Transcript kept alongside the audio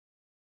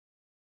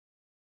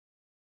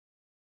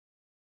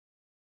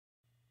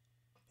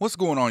What's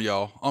going on,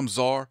 y'all? I'm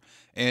Czar,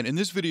 and in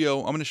this video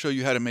I'm going to show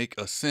you how to make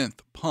a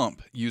synth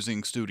pump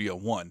using Studio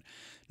One.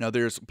 Now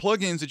there's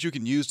plugins that you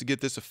can use to get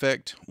this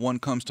effect. One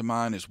comes to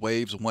mind is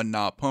Wave's One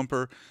Knob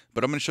Pumper,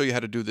 but I'm going to show you how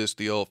to do this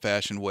the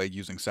old-fashioned way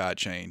using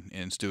sidechain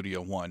in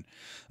Studio One.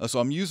 So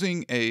I'm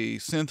using a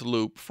Synth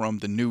Loop from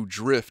the new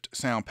Drift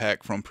sound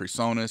pack from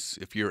PreSonus.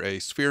 If you're a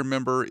Sphere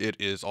member, it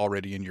is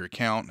already in your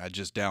account. I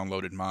just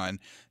downloaded mine,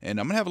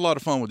 and I'm going to have a lot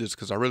of fun with this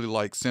because I really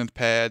like synth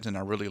pads and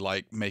I really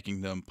like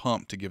making them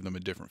pump to give them a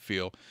different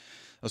feel.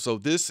 So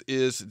this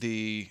is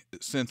the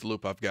Synth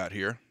Loop I've got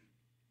here.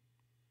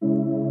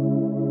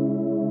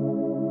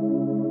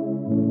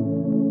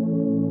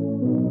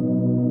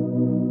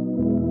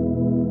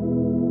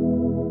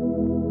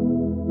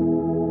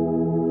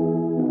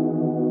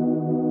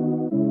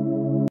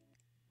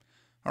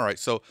 All right,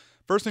 so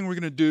first thing we're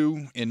going to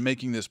do in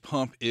making this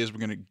pump is we're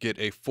going to get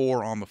a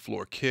 4 on the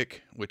floor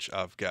kick, which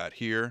I've got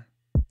here.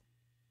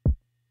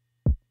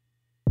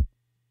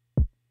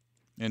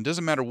 And it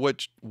doesn't matter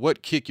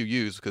what kick you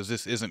use because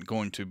this isn't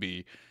going to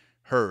be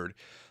heard.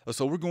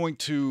 So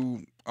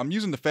I'm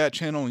using the fat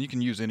channel, and you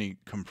can use any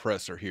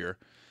compressor here.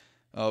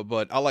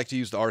 But I like to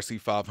use the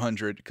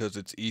RC500 because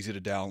it's easy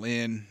to dial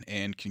in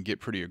and can get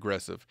pretty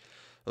aggressive.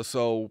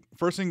 So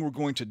first thing we're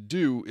going to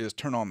do is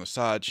turn on the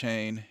side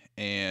chain,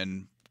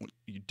 and when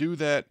you do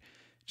that,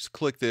 just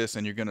click this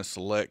and you're going to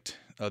select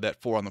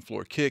that 4 on the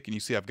floor kick, and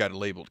you see I've got it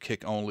labeled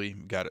kick only,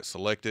 got it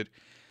selected.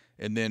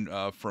 And then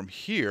from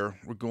here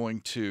we're going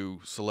to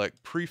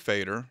select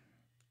pre-fader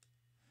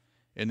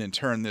and then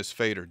turn this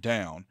fader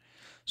down.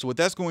 So what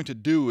that's going to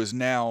do is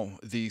now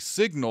the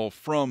signal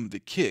from the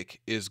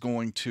kick is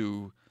going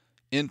to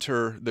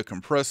enter the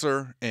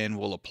compressor and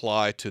will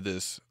apply to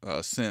this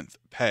synth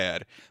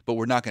pad, but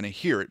we're not going to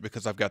hear it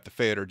because I've got the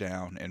fader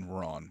down and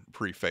we're on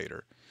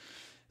pre-fader.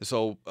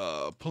 So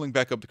pulling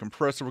back up the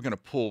compressor, we're going to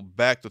pull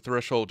back the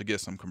threshold to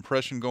get some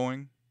compression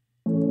going.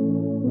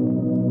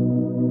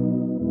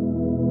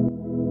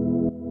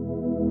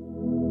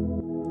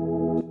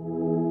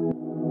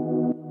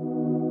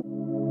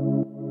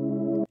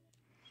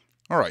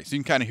 All right, so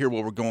you can kind of hear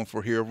what we're going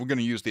for here. We're going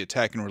to use the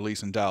attack and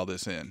release and dial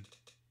this in.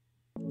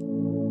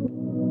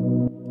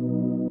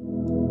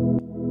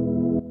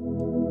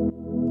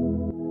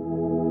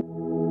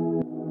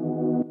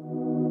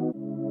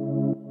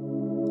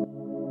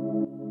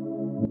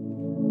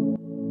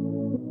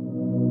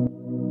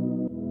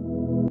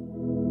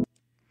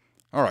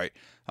 All right,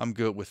 I'm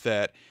good with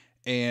that.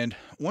 And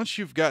once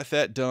you've got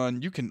that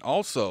done, you can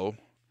also,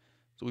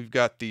 so we've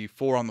got the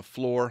 4 on the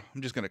floor.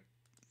 I'm just going to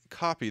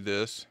copy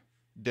this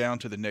down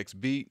to the next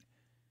beat,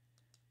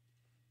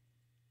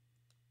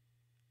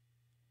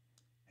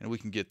 and we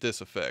can get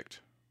this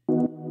effect.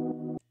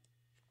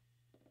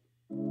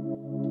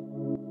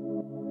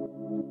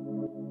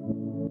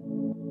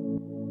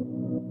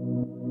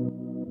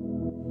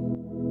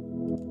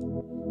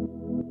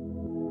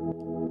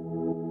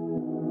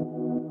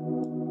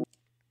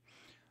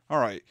 All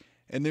right,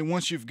 and then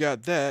once you've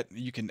got that,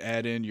 you can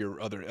add in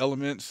your other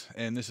elements,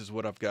 and this is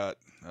what I've got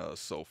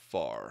so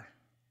far.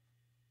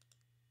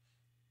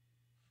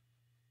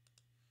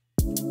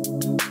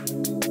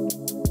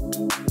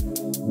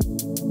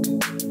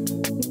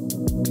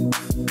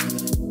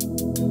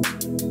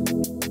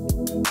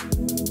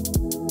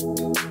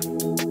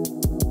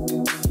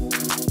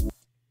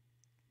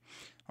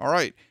 All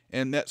right,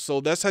 and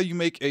that's how you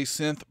make a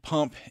synth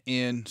pump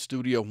in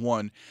Studio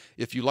One.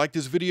 If you like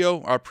this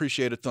video, I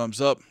appreciate a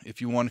thumbs up.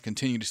 If you want to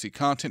continue to see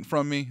content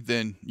from me,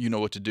 then you know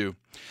what to do.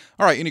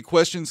 All right, any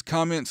questions,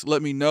 comments,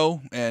 let me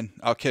know, and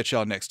I'll catch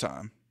y'all next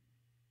time.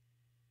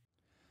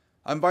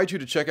 I invite you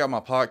to check out my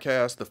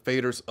podcast, the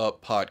Faders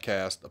Up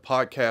Podcast, a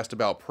podcast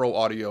about pro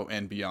audio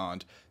and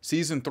beyond.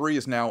 Season 3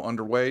 is now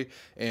underway,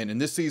 and in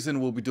this season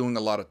we'll be doing a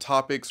lot of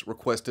topics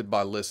requested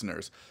by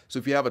listeners. So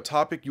if you have a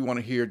topic you want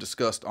to hear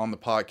discussed on the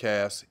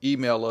podcast,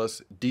 email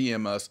us,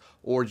 DM us,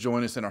 or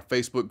join us in our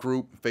Facebook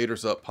group,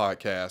 Faders Up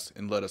Podcast,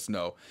 and let us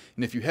know.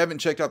 And if you haven't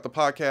checked out the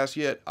podcast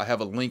yet, I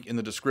have a link in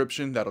the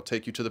description that'll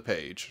take you to the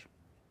page.